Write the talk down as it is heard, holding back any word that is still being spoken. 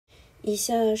以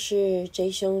下是 J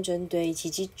兄针对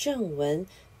奇迹正文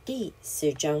第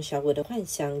4章小我的幻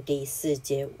相第4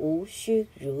节无需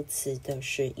如此的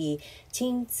释义，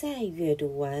请再阅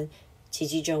读完奇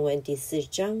迹正文第4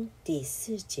章第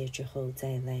4节之后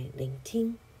再来聆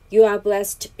听。You are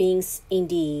blessed beings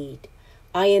indeed.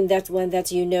 I am that one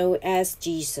that you know as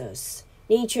Jesus.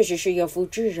 你确实是有福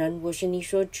之人，我是你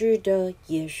所知的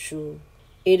耶稣。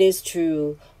It is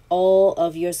true, all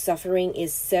of your suffering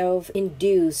is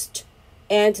self-induced,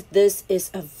 and this is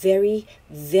a very,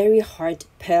 very hard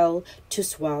pill to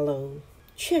swallow.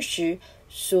 确实，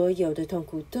所有的痛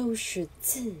苦都是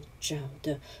自找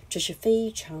的，这是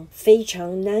非常非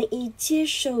常难以接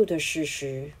受的事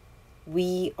实。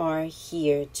We are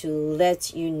here to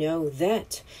let you know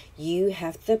that you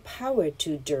have the power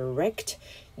to direct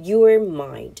your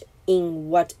mind in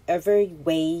whatever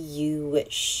way you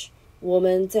wish. 我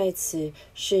们在此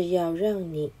是要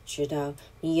让你知道，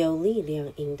你有力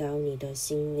量引导你的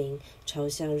心灵朝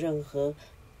向任何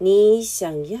你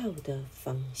想要的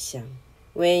方向。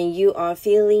When you are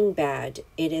feeling bad,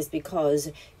 it is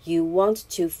because you want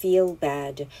to feel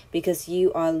bad, because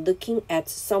you are looking at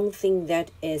something that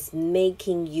is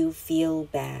making you feel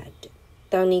bad.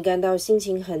 当你感到心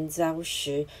情很糟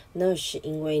时，那是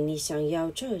因为你想要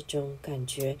这种感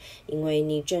觉，因为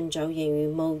你正着眼于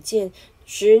某件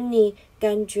使你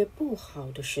感觉不好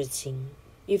的事情。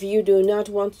If you do not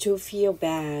want to feel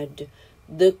bad,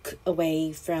 look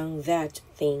away from that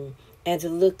thing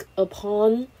and look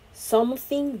upon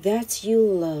something that you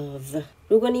love.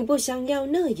 如果你不想要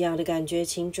那样的感觉，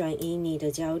请转移你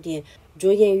的焦点，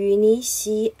着眼于你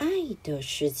喜爱的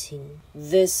事情。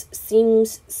This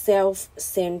seems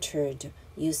self-centered,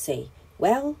 you say.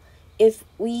 Well, if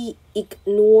we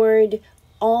ignored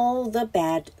all the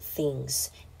bad things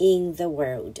in the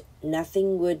world,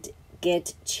 nothing would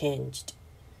get changed.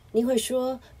 你会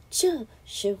说，这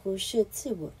似乎是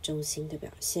自我中心的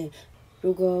表现。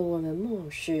如果我们漠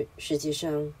视世界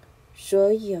上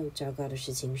所有糟糕的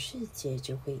事情，世界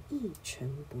就会一成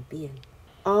不变。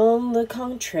On the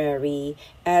contrary,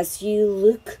 as you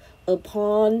look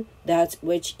upon that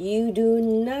which you do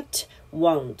not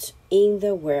want in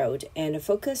the world and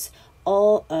focus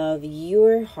all of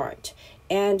your heart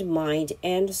and mind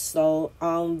and soul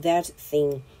on that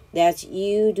thing that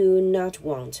you do not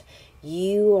want,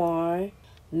 you are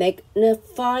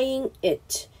magnifying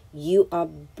it. You are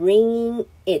bringing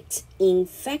it, in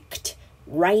fact,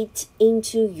 right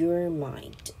into your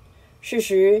mind. 事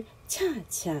实恰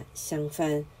恰相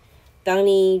反，当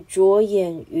你着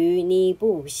眼于你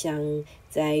不想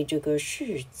在这个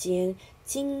世间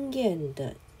经验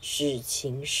的事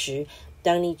情时，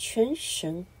当你全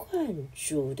神贯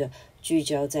注地聚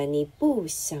焦在你不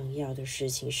想要的事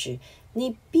情时，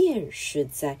你便是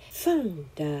在放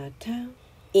大它。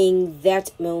In that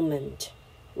moment,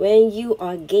 when you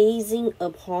are gazing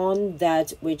upon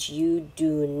that which you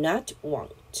do not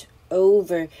want,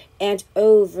 over and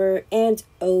over and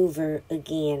over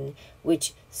again,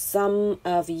 which some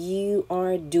of you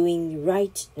are doing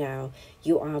right now,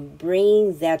 you are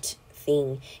bringing that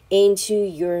thing into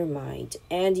your mind,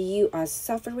 and you are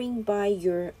suffering by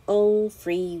your own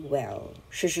free will.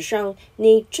 事实上，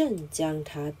你正将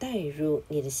它带入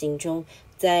你的心中，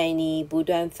在你不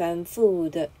断反复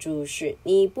地注视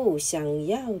你不想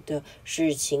要的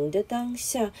事情的当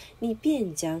下，你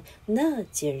便将那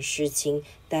件事情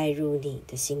带入你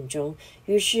的心中，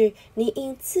于是你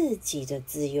因自己的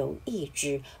自由意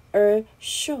志而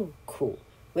受苦。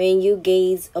When you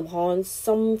gaze upon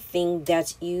something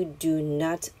that you do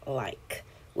not like,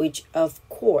 which of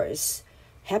course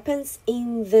happens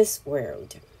in this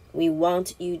world, we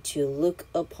want you to look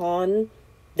upon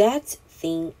that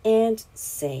thing and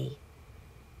say,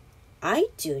 I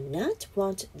do not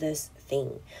want this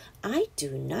thing. I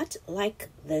do not like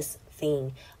this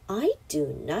thing. I do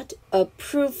not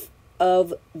approve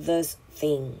of this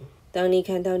thing. 当你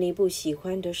看到你不喜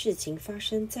欢的事情发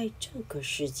生在这个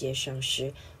世界上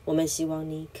时，我们希望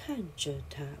你看着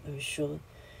它而说，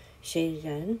虽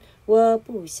然我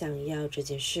不想要这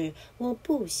件事，我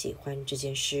不喜欢这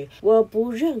件事，我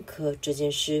不认可这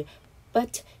件事，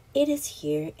 but it is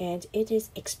here and it is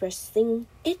expressing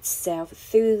itself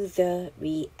through the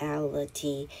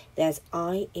reality that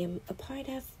I am a part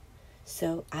of.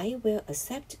 So I will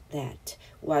accept that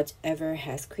whatever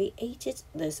has created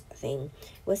this thing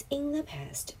was in the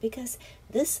past, because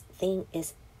this thing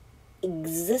is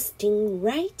existing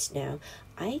right now.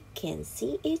 I can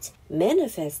see it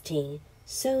manifesting.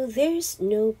 So there's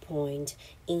no point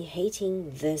in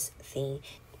hating this thing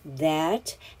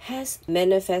that has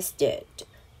manifested.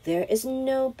 There is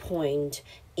no point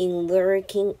in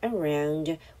lurking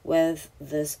around with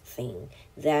this thing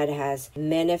that has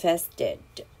manifested.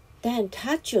 但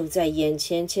它就在眼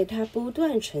前，且它不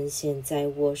断呈现在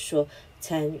我所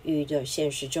参与的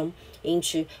现实中，因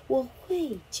此我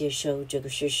会接受这个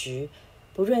事实，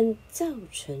不论造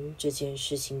成这件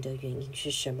事情的原因是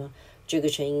什么。这个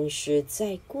成因是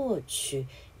在过去，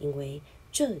因为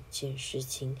这件事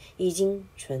情已经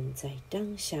存在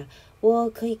当下，我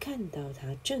可以看到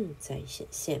它正在显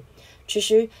现。此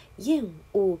时厌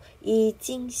恶已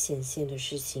经显现的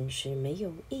事情是没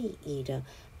有意义的，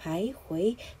徘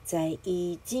徊在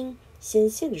已经显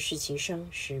现的事情上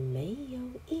是没有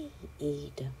意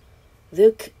义的。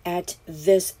Look at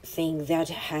this thing that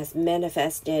has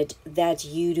manifested that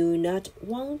you do not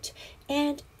want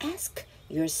and ask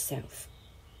yourself,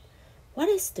 what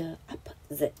is the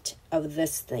opposite of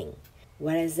this thing?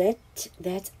 What is it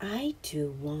that I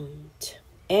do want?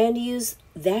 And use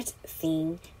that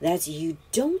thing that you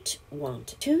don't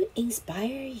want to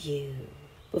inspire you.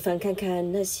 不妨看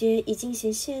看那些已经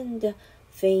显现的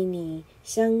非你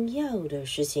想要的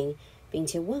事情，并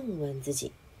且问问自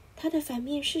己，它的反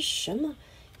面是什么？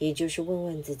也就是问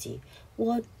问自己，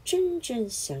我真正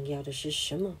想要的是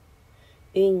什么？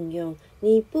运用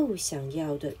你不想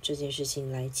要的这件事情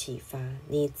来启发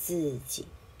你自己。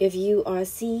If you are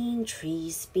seeing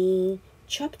trees being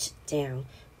chopped down,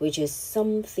 which is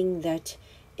something that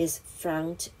is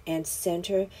front and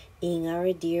center in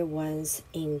our dear one's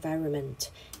environment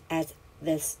at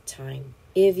this time.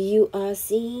 If you are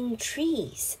seeing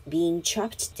trees being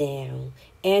chopped down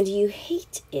and you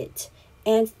hate it,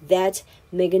 and that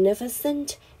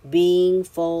magnificent being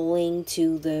falling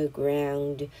to the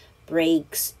ground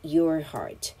breaks your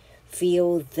heart,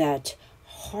 feel that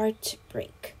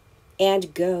heartbreak,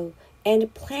 and go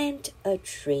and plant a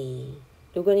tree.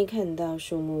 如果你看到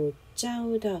树木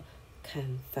遭到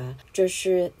砍伐，这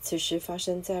是此时发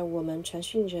生在我们传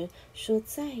讯人所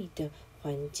在的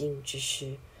环境之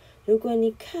时。如果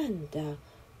你看到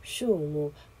树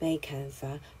木被砍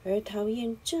伐而讨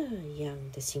厌这样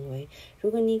的行为，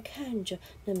如果你看着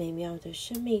那美妙的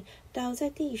生命倒在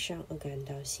地上而感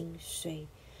到心碎，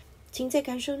请在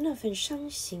感受那份伤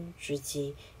心之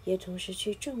际，也同时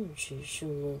去种植树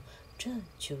木，这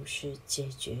就是解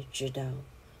决之道。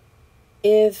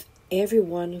If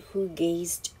everyone who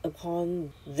gazed upon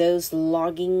those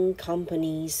logging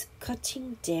companies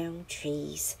cutting down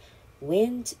trees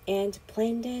went and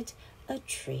planted a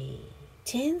tree,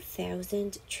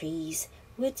 10,000 trees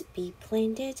would be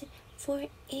planted for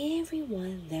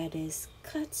everyone that is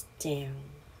cut down.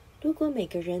 如果每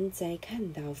个人在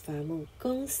看到伐木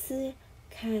公司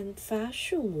砍伐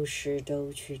树木时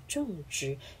都去种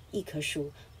植一棵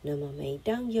树，那么每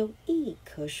当有一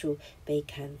棵树被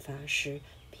砍伐时，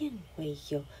便会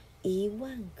有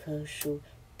10000棵树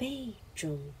被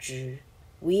种植。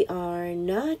We are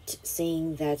not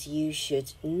saying that you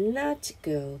should not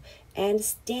go and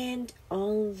stand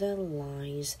on the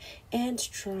lines and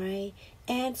try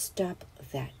and stop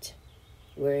that.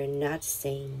 We're not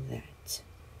saying that.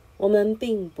 我们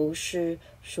并不是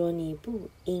说你不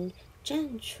应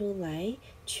站出来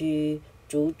去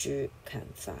阻止砍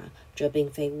伐，这并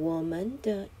非我们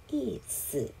的意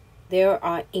思。There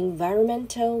are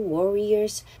environmental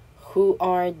warriors who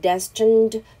are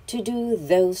destined to do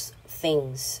those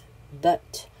things.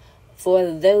 But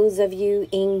for those of you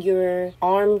in your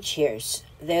armchairs,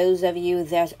 those of you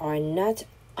that are not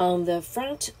on the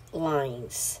front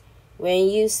lines, when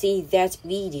you see that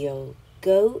video,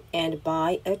 go and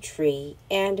buy a tree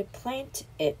and plant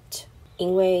it.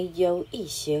 因为有一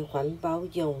些环保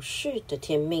勇士的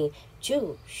天命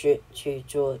就是去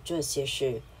做这些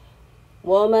事。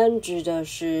我们指的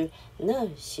是那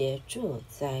些坐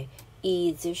在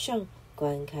椅子上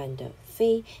观看的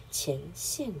非前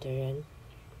线的人。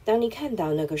当你看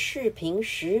到那个视频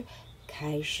时，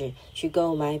开始去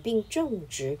购买并种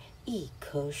植一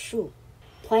棵树。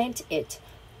Plant it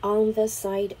on the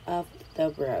side of the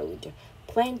road.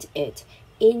 Plant it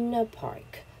in a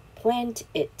park. Plant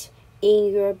it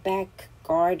in your back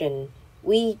garden.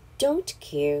 We don't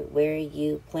care where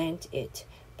you plant it,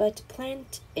 but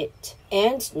plant it.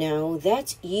 And know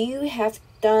that you have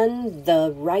done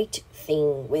the right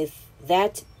thing with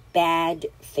that bad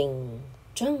thing.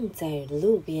 种在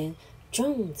路边，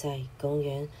种在公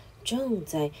园，种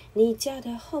在你家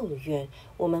的后院。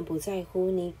我们不在乎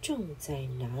你种在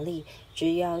哪里，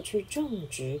只要去种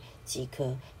植即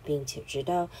可，并且知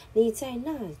道你在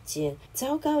那件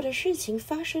糟糕的事情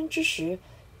发生之时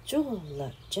做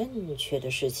了正确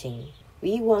的事情。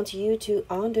We want you to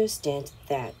understand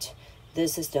that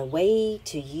this is the way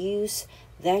to use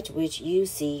that which you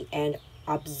see and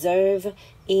observe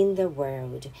in the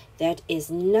world that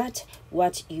is not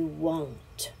what you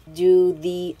want. Do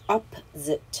the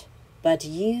opposite, but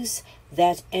use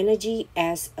that energy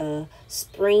as a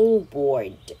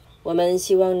springboard. 我们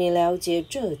希望你了解，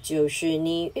这就是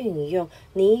你运用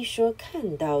你所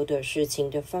看到的事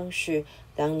情的方式。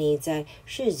当你在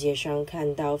世界上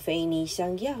看到非你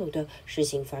想要的事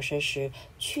情发生时，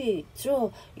去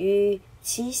做与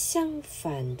其相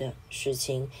反的事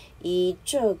情，以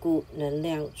这股能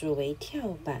量作为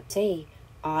跳板。Say,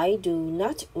 I do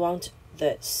not want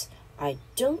this. I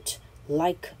don't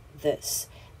like this.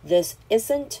 This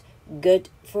isn't good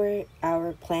for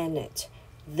our planet.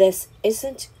 This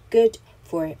isn't good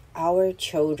for our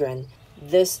children.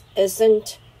 This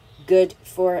isn't good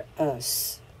for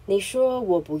us. 你说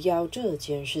我不要这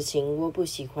件事情，我不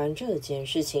喜欢这件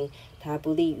事情，它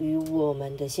不利于我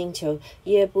们的星球，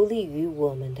也不利于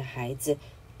我们的孩子，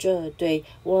这对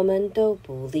我们都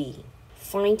不利。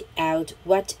Find out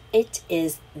what it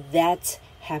is that's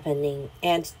happening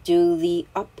and do the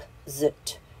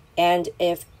opposite. And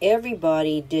if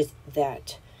everybody did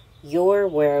that, your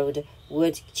world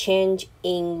would change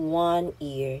in 1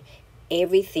 year.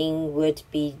 Everything would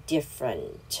be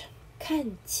different.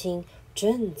 看清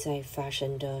正在发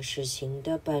生的事情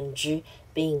的本质，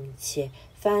并且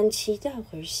反其道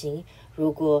而行。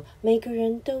如果每个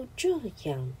人都这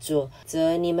样做，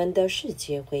则你们的世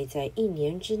界会在1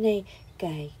年之内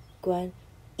改观，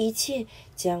一切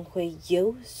将会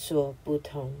有所不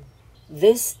同。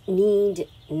This need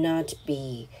not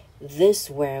be. This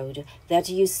world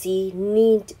that you see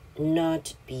need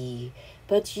not be.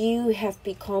 But you have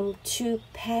become too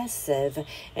passive,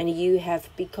 and you have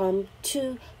become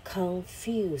too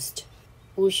confused.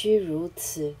 无需如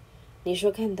此，你所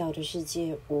看到的世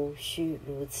界无需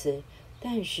如此，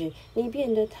但是你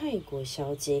变得太过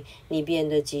消极，你变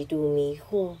得极度迷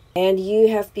惑。And you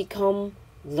have become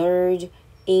lured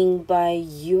in by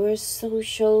your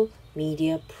social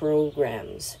media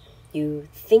programs. You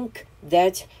think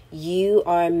that you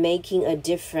are making a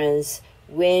difference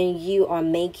when you are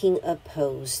making a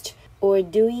post or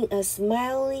doing a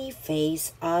smiley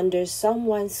face under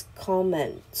someone's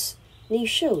comments. 你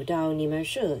受到你们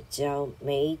社交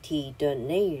媒体的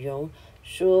内容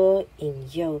所引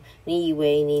诱，你以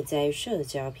为你在社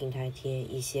交平台贴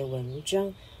一些文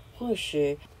章，或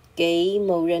是给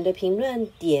某人的评论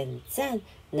点赞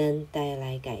能带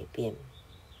来改变，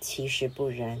其实不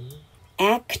然。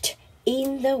Act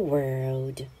in the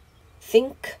world.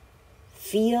 Think,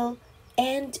 feel,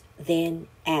 and then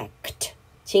act.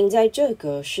 请在这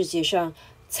个世界上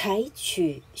采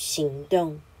取行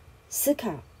动，思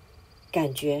考、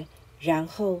感觉，然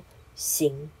后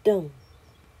行动。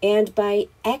And by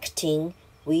acting,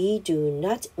 we do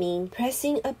not mean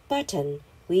pressing a button.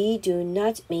 We do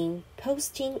not mean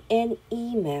posting an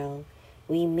email.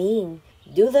 We mean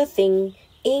do the thing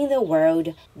in the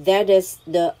world that is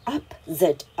the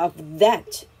opposite of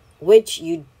that which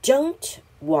you don't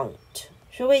want.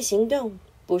 所谓行动，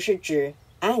不是指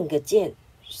按个键，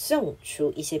送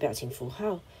出一些表情符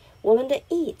号。我们的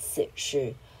意思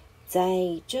是，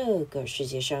在这个世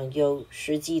界上有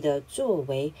实际的作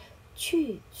为，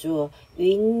去做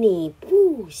与你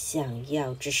不想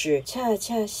要之事恰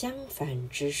恰相反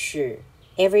之事。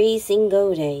Every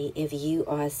single day, if you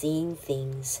are seeing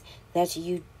things that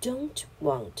you don't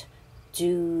want,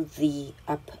 do the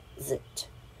opposite.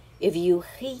 If you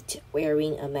hate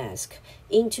wearing a mask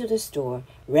into the store,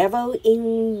 revel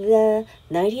in the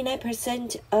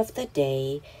 99% of the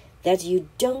day that you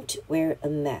don't wear a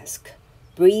mask.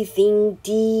 Breathe in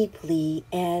deeply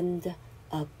and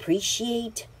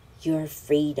appreciate your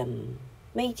freedom.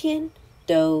 每天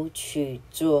都去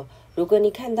做。如果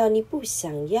你看到你不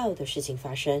想要的事情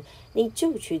发生，你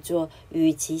就去做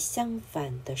与其相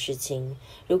反的事情。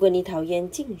如果你讨厌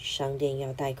进商店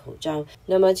要戴口罩，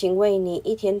那么请为你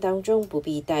一天当中不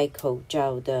必戴口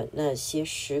罩的那些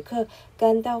时刻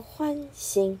感到欢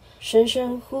欣，深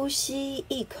深呼吸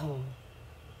一口，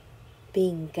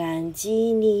并感激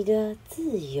你的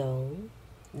自由。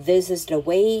This is the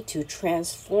way to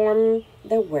transform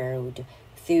the world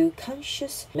through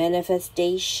conscious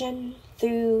manifestation,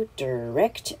 through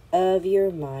direct of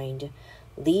your mind,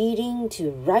 leading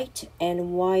to right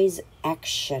and wise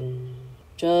action.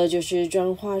 这就是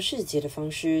转化世界的方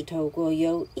式，透过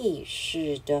有意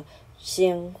识的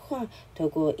显化，透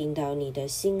过引导你的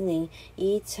心灵，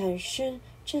以产生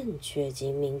正确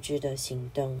及明智的行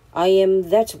动。I am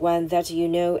that one that you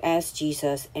know as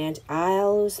Jesus, and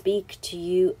I'll speak to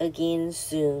you again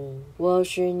soon. 我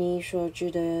是你所知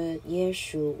的耶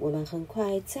稣，我们很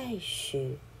快再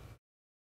续。